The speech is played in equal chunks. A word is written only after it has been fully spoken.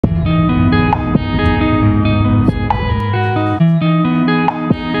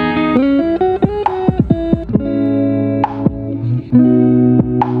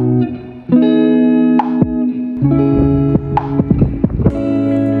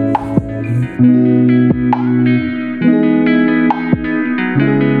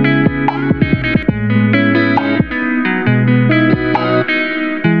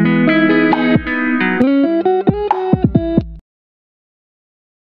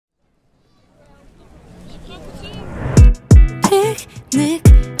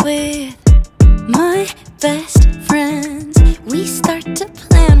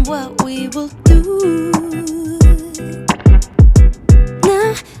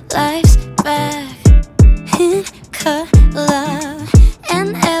life's back in color,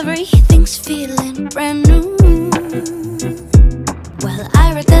 and everything's feeling brand new. Well,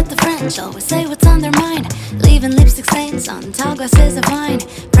 I read that the French always say what's on their mind, leaving lipstick stains on tall glasses of wine.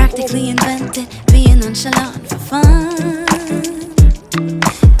 Practically invented being nonchalant for fun.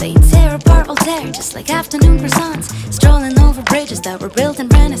 They tear apart Voltaire just like afternoon croissants, strolling over bridges that were built in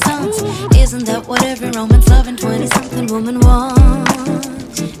Renaissance. Isn't that what every romance loving 20-something woman wants?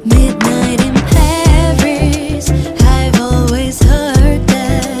 Midnight in Paris, I've always heard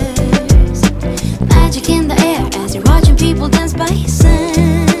there's magic in the air as you're watching people dance by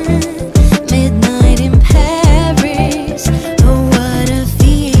sand. Midnight in Paris, oh what a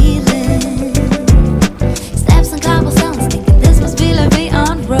feeling. Steps on cobblestones, thinking this must be La Vie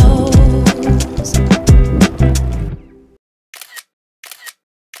en Rose.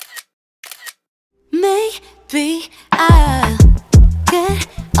 Maybe I'll get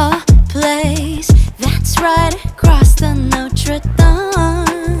a place that's right across the Notre Dame.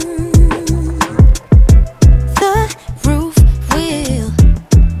 The roof will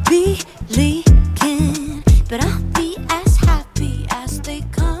be leaking, but I'll be as happy as they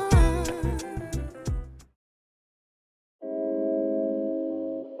come.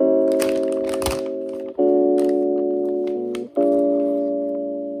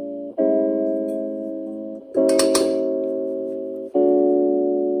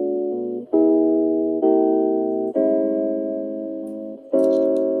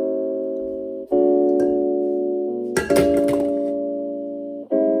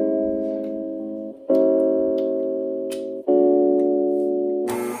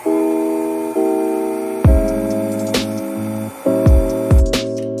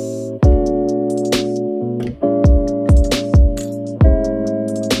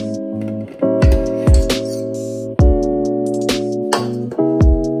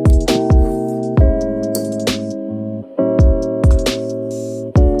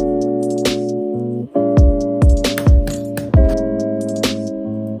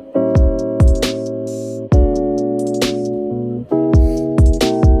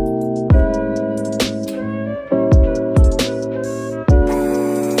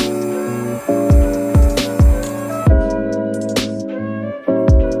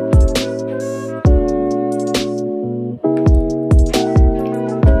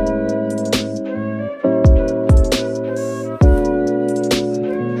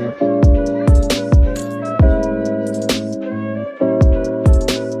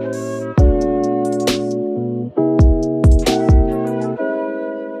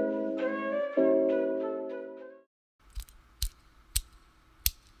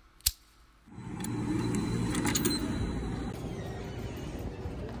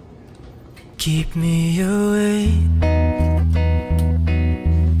 Keep me awake,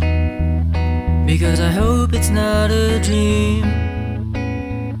 because I hope it's not a dream.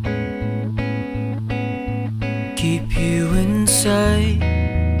 Keep you inside,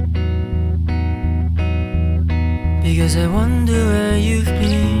 because I wonder where you've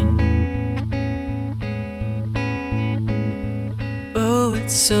been. Oh,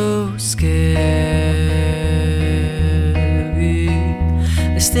 it's so scary.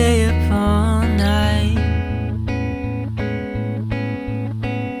 I stay up all night.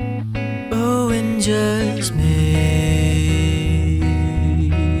 Oh, and just maybe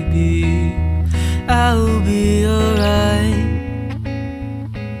I'll be alright,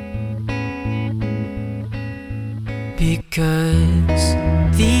 because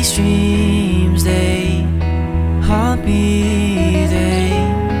these dreams, they haunt me, they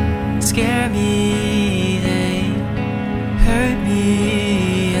scare me, they hurt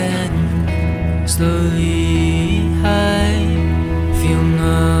me, and slowly I feel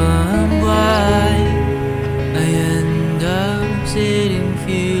numb. Why I end up sitting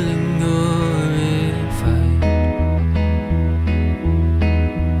feeling horrified.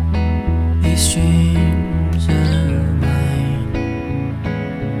 These dreams are mine.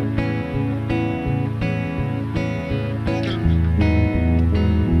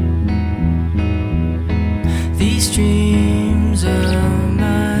 These dreams are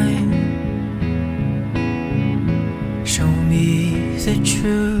mine. Show me the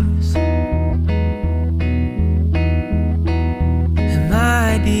truth. Am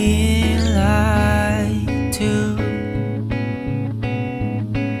I being lied to?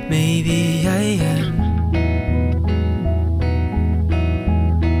 Maybe I am,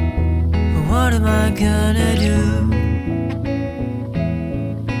 but what am I gonna do?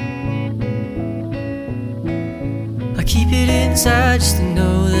 I keep it inside just to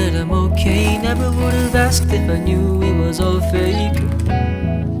know that I'm okay. Never would have asked if I knew it was all fake.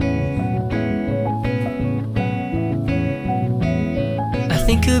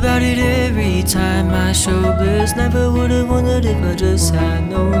 think about it every time I show bliss. Never would've wondered if I just had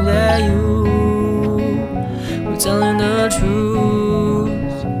known that you were telling the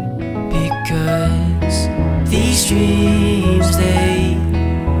truth. Because these dreams, they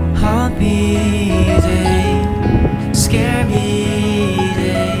haunt me, they scare me,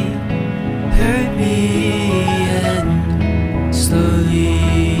 they hurt me, and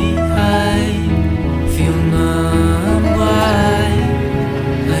slowly